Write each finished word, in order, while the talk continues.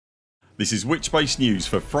This is Witchbase News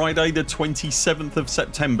for Friday the 27th of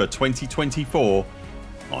September 2024.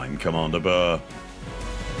 I'm Commander Buur.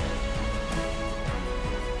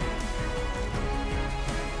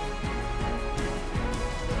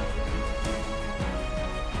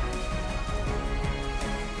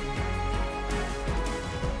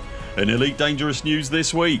 In Elite Dangerous news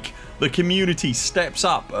this week, the community steps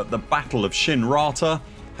up at the Battle of Shinrarta.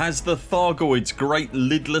 Has the Thargoids' great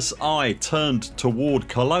lidless eye turned toward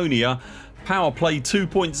Colonia? Powerplay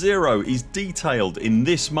 2.0 is detailed in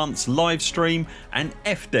this month's livestream, and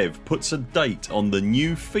FDEV puts a date on the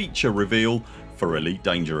new feature reveal for Elite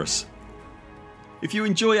Dangerous. If you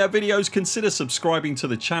enjoy our videos, consider subscribing to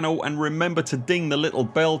the channel and remember to ding the little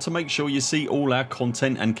bell to make sure you see all our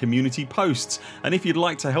content and community posts. And if you'd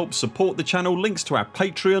like to help support the channel, links to our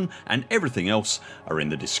Patreon and everything else are in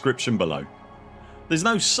the description below. There's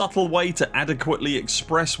no subtle way to adequately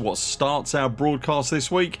express what starts our broadcast this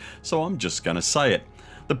week, so I'm just going to say it.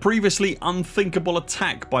 The previously unthinkable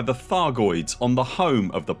attack by the Thargoids on the home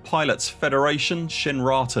of the Pilots Federation,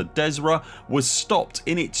 Shinrarta Desra, was stopped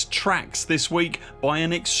in its tracks this week by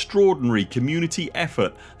an extraordinary community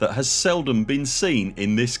effort that has seldom been seen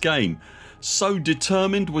in this game. So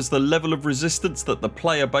determined was the level of resistance that the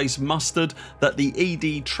player base mustered that the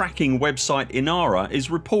ED tracking website Inara is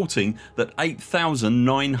reporting that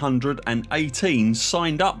 8,918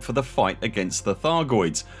 signed up for the fight against the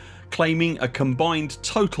Thargoids, claiming a combined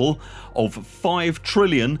total of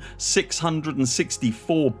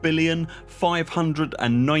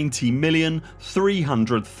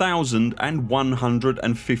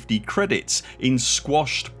 5,664,590,300,150 credits in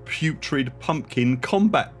squashed putrid pumpkin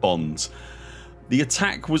combat bonds. The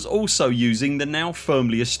attack was also using the now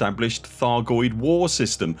firmly established Thargoid war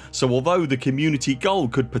system, so although the community goal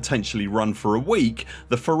could potentially run for a week,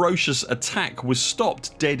 the ferocious attack was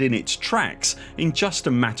stopped dead in its tracks in just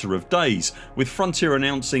a matter of days, with Frontier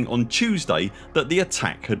announcing on Tuesday that the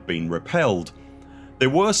attack had been repelled. There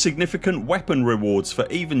were significant weapon rewards for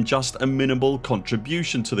even just a minimal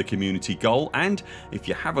contribution to the community goal, and if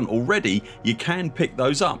you haven't already, you can pick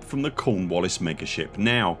those up from the Cornwallis megaship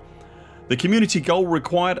now. The community goal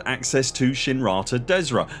required access to Shinrarta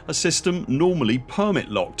Desra, a system normally permit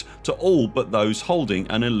locked to all but those holding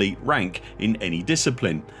an elite rank in any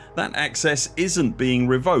discipline. That access isn't being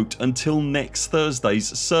revoked until next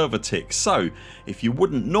Thursday's server tick, so if you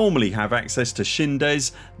wouldn't normally have access to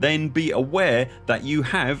Shindes, then be aware that you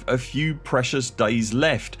have a few precious days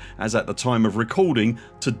left, as at the time of recording,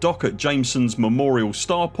 to dock at Jameson's Memorial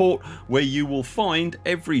Starport, where you will find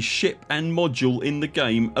every ship and module in the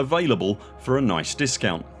game available for a nice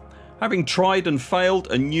discount. Having tried and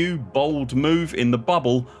failed a new bold move in the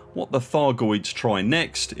bubble, what the Thargoids try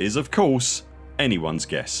next is of course anyone's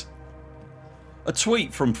guess. A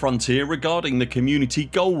tweet from Frontier regarding the community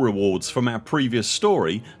goal rewards from our previous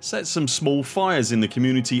story set some small fires in the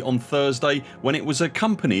community on Thursday when it was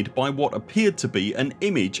accompanied by what appeared to be an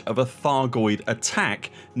image of a Thargoid attack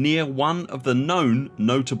near one of the known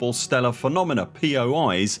notable stellar phenomena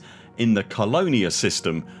POIs in the Colonia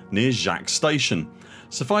system near Jacques Station.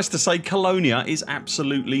 Suffice to say, Colonia is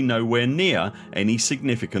absolutely nowhere near any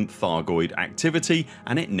significant Thargoid activity,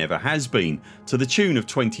 and it never has been, to the tune of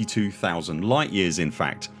 22,000 light years in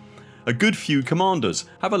fact. A good few commanders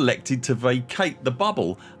have elected to vacate the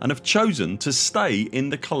bubble and have chosen to stay in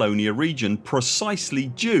the Colonia region precisely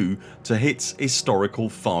due to its historical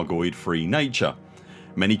Thargoid free nature.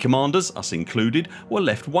 Many commanders, us included, were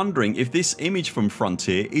left wondering if this image from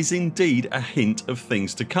Frontier is indeed a hint of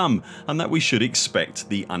things to come, and that we should expect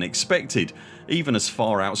the unexpected, even as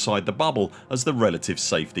far outside the bubble as the relative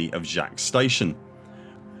safety of Jacques Station.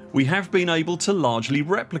 We have been able to largely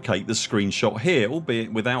replicate the screenshot here,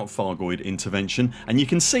 albeit without Thargoid intervention, and you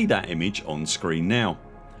can see that image on screen now.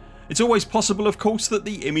 It's always possible of course that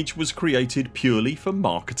the image was created purely for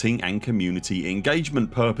marketing and community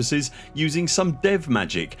engagement purposes using some dev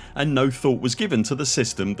magic, and no thought was given to the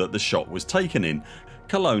system that the shot was taken in.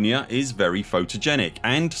 Colonia is very photogenic,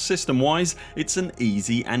 and system wise it's an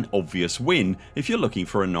easy and obvious win if you're looking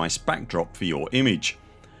for a nice backdrop for your image.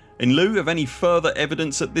 In lieu of any further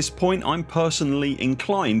evidence at this point, I'm personally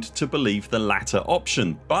inclined to believe the latter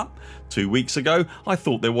option, but 2 weeks ago I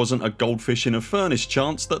thought there wasn't a goldfish in a furnace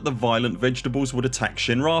chance that the violent vegetables would attack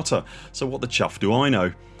Shinrarta, so what the chuff do I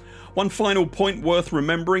know. One final point worth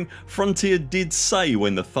remembering, Frontier did say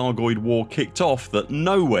when the Thargoid war kicked off that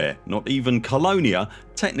nowhere, not even Colonia,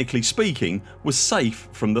 technically speaking, was safe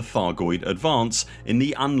from the Thargoid advance in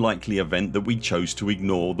the unlikely event that we chose to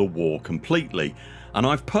ignore the war completely. and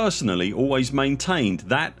I've personally always maintained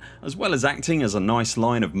that, as well as acting as a nice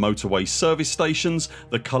line of motorway service stations,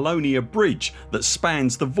 the Colonia bridge that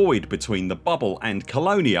spans the void between the bubble and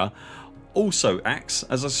Colonia also acts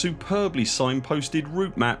as a superbly signposted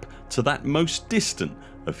route map to that most distant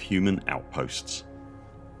of human outposts.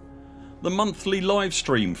 The monthly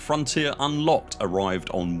livestream Frontier Unlocked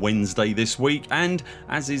arrived on Wednesday this week, and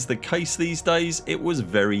as is the case these days, it was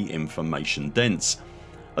very information dense.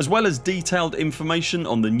 As well as detailed information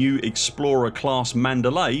on the new Explorer class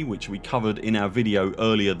Mandalay, which we covered in our video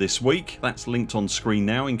earlier this week, that's linked on screen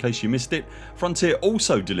now in case you missed it, Frontier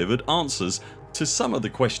also delivered answers to some of the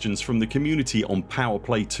questions from the community on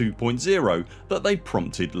Powerplay 2.0 that they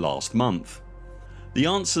prompted last month. The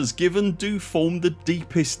answers given do form the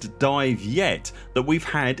deepest dive yet that we've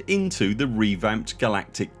had into the revamped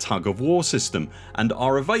galactic tug of war system, and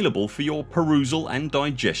are available for your perusal and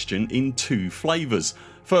digestion in two flavours.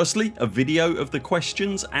 Firstly, a video of the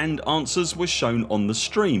questions and answers was shown on the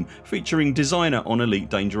stream, featuring designer on Elite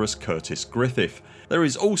Dangerous Curtis Griffith. There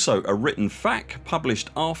is also a written FAQ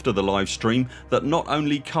published after the live stream that not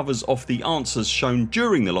only covers off the answers shown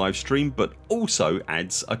during the live stream, but also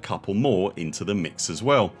adds a couple more into the mix as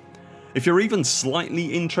well. If you're even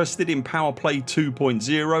slightly interested in Powerplay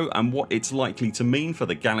 2.0 and what it's likely to mean for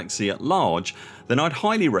the galaxy at large, then I'd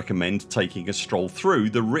highly recommend taking a stroll through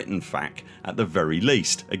the written FAQ at the very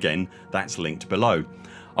least. Again, that's linked below.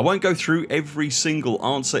 I won't go through every single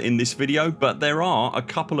answer in this video, but there are a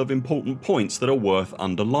couple of important points that are worth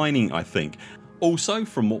underlining, I think. Also,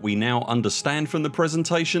 from what we now understand from the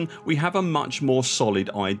presentation, we have a much more solid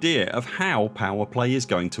idea of how Powerplay is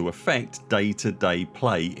going to affect day-to-day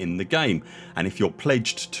play in the game, and if you're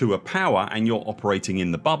pledged to a power and you're operating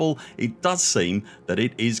in the bubble, it does seem that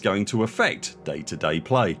it is going to affect day-to-day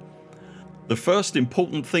play. The first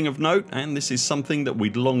important thing of note, and this is something that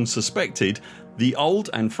we'd long suspected, the old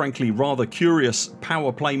and frankly rather curious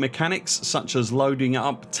Powerplay mechanics, such as loading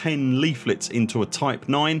up 10 leaflets into a Type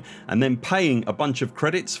 9 and then paying a bunch of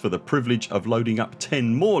credits for the privilege of loading up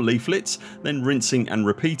 10 more leaflets, then rinsing and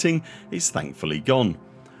repeating, is thankfully gone.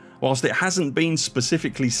 Whilst it hasn't been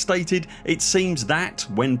specifically stated, it seems that,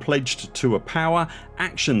 when pledged to a power,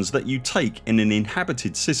 actions that you take in an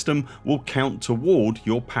inhabited system will count toward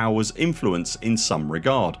your power's influence in some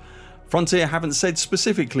regard. Frontier haven't said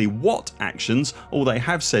specifically what actions. All they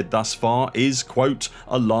have said thus far is, quote,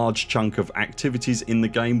 "a large chunk of activities in the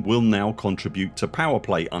game will now contribute to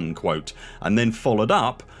Powerplay," unquote, and then followed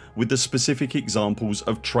up with the specific examples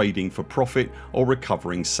of trading for profit or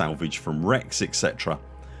recovering salvage from wrecks, etc.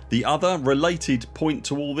 The other related point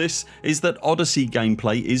to all this is that Odyssey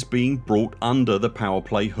gameplay is being brought under the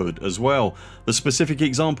Powerplay hood as well. The specific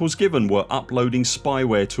examples given were uploading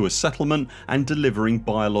spyware to a settlement and delivering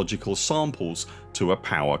biological samples to a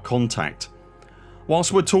power contact.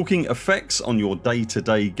 Whilst we're talking effects on your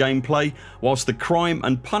day-to-day gameplay, whilst the crime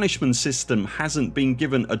and punishment system hasn't been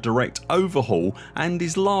given a direct overhaul and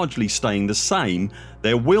is largely staying the same,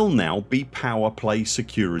 there will now be Powerplay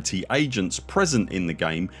security agents present in the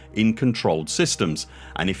game in controlled systems,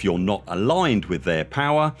 and if you're not aligned with their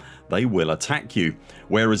power, they will attack you,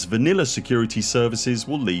 whereas vanilla security services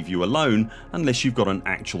will leave you alone unless you've got an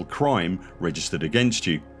actual crime registered against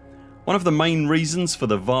you. One of the main reasons for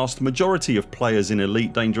the vast majority of players in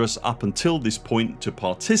Elite Dangerous up until this point to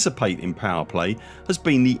participate in Powerplay has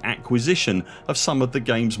been the acquisition of some of the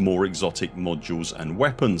game's more exotic modules and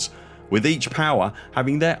weapons, with each power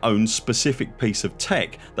having their own specific piece of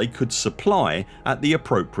tech they could supply at the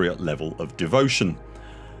appropriate level of devotion.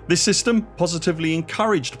 This system positively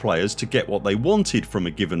encouraged players to get what they wanted from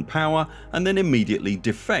a given power and then immediately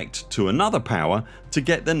defect to another power to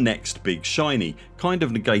get the next big shiny, kind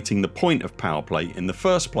of negating the point of Powerplay in the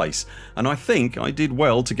first place, and I think I did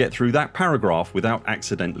well to get through that paragraph without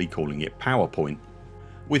accidentally calling it PowerPoint.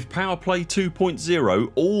 With Powerplay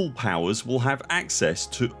 2.0, all powers will have access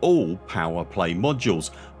to all Powerplay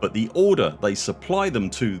modules, but the order they supply them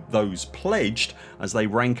to those pledged as they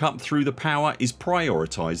rank up through the power is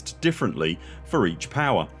prioritised differently for each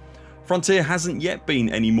power. Frontier hasn't yet been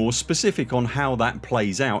any more specific on how that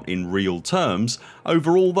plays out in real terms.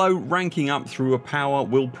 Overall though, ranking up through a power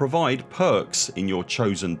will provide perks in your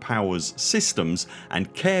chosen power's systems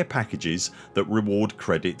and care packages that reward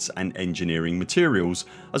credits and engineering materials,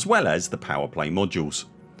 as well as the Powerplay modules.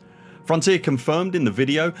 Frontier confirmed in the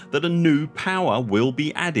video that a new power will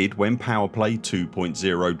be added when Powerplay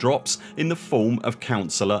 2.0 drops in the form of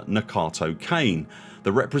Councillor Nakato Kane,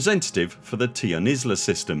 the representative for the Tionisla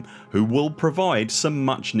system, who will provide some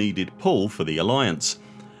much needed pull for the Alliance.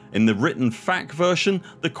 In the written FAQ version,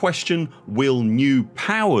 the question "Will new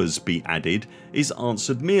powers be added?" is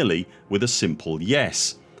answered merely with a simple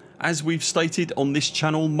yes. As we've stated on this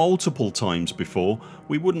channel multiple times before,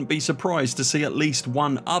 we wouldn't be surprised to see at least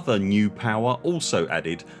one other new power also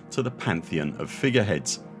added to the pantheon of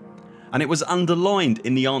figureheads. And it was underlined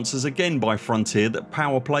in the answers again by Frontier that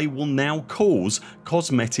Powerplay will now cause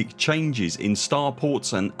cosmetic changes in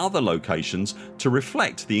starports and other locations to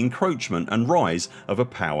reflect the encroachment and rise of a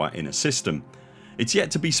power in a system. It's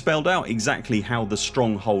yet to be spelled out exactly how the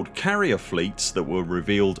Stronghold carrier fleets that were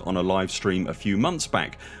revealed on a livestream a few months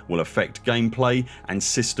back will affect gameplay and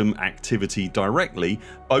system activity directly,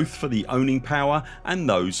 both for the owning power and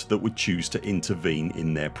those that would choose to intervene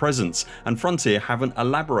in their presence, and Frontier haven't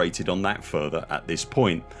elaborated on that further at this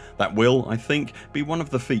point. That will, I think, be one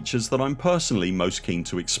of the features that I'm personally most keen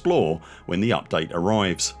to explore when the update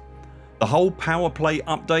arrives. The whole Powerplay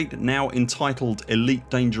update, now entitled Elite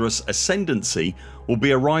Dangerous Ascendancy, will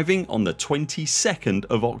be arriving on the 22nd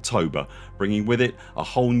of October, bringing with it a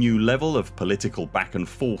whole new level of political back and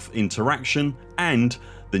forth interaction and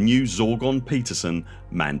the new Zorgon Peterson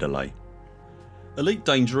Mandalay. Elite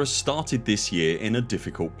Dangerous started this year in a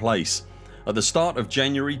difficult place. At the start of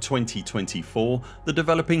January 2024, the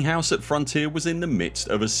developing house at Frontier was in the midst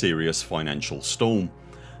of a serious financial storm.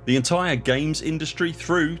 The entire games industry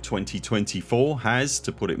through 2024 has,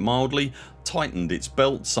 to put it mildly, tightened its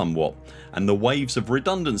belt somewhat, and the waves of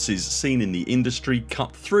redundancies seen in the industry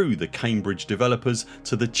cut through the Cambridge developers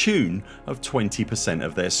to the tune of 20%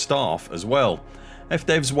 of their staff as well.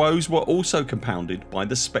 FDEV's woes were also compounded by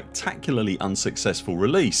the spectacularly unsuccessful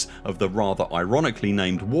release of the rather ironically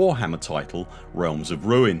named Warhammer title Realms of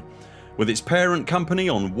Ruin. With its parent company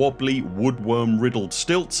on wobbly woodworm riddled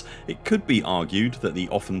stilts, it could be argued that the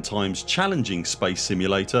oftentimes challenging space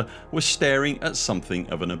simulator was staring at something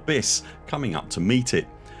of an abyss coming up to meet it.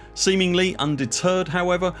 Seemingly undeterred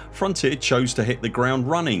however, Frontier chose to hit the ground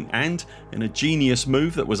running and, in a genius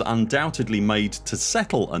move that was undoubtedly made to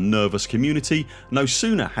settle a nervous community, no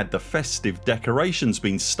sooner had the festive decorations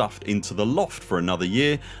been stuffed into the loft for another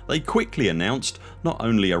year, they quickly announced not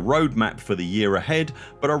only a roadmap for the year ahead,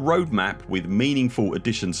 but a roadmap with meaningful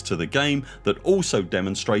additions to the game that also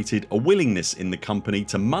demonstrated a willingness in the company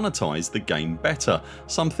to monetize the game better,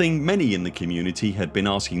 something many in the community had been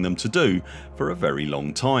asking them to do for a very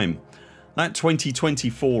long time. That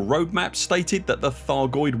 2024 roadmap stated that the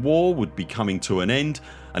Thargoid War would be coming to an end,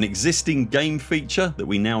 an existing game feature that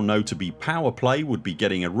we now know to be Powerplay would be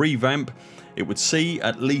getting a revamp, it would see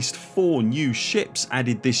at least 4 new ships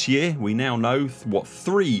added this year, we now know what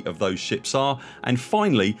 3 of those ships are, and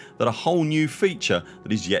finally that a whole new feature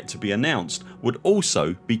that is yet to be announced would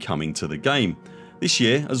also be coming to the game. This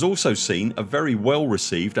year has also seen a very well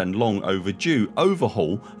received and long overdue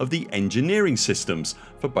overhaul of the engineering systems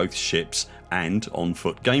for both ships and on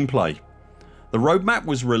foot gameplay. The roadmap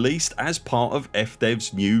was released as part of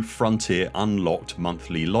FDEV's new Frontier Unlocked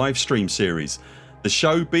monthly livestream series, the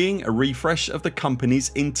show being a refresh of the company's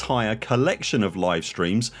entire collection of live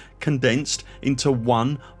streams condensed into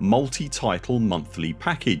one multi-title monthly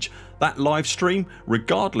package. That live stream,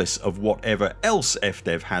 regardless of whatever else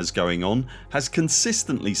FDEV has going on, has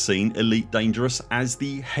consistently seen Elite Dangerous as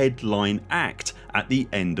the headline act at the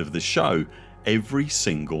end of the show every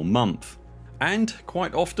single month. And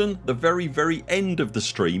quite often the very end of the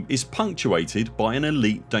stream is punctuated by an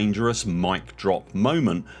Elite Dangerous mic drop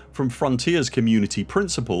moment from Frontier's community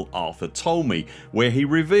principal Arthur Tolmie, where he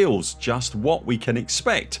reveals just what we can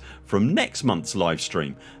expect from next month's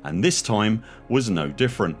livestream, and this time was no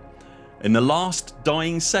different. In the last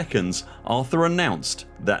dying seconds, Arthur announced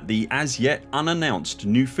that the as yet unannounced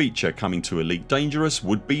new feature coming to Elite Dangerous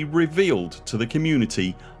would be revealed to the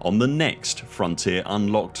community on the next Frontier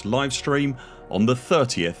Unlocked livestream on the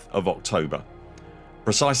 30th of October.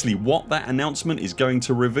 Precisely what that announcement is going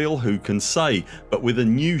to reveal who can say, but with a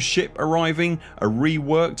new ship arriving, a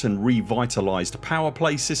reworked and revitalised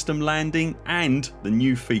Powerplay system landing and the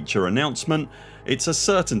new feature announcement, it's a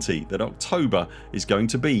certainty that October is going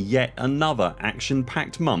to be yet another action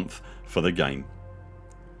packed month for the game.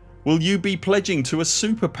 Will you be pledging to a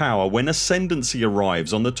superpower when Ascendancy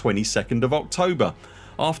arrives on the 22nd of October?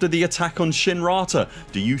 After the attack on Shinrarta,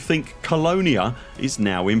 do you think Colonia is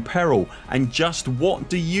now in peril, and just what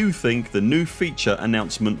do you think the new feature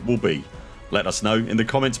announcement will be? Let us know in the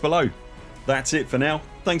comments below. That's it for now.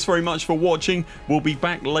 Thanks very much for watching. We'll be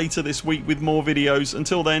back later this week with more videos.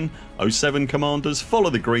 Until then, 07 commanders,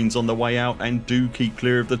 follow the greens on the way out and do keep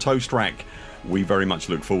clear of the toast rack. We very much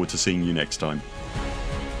look forward to seeing you next time.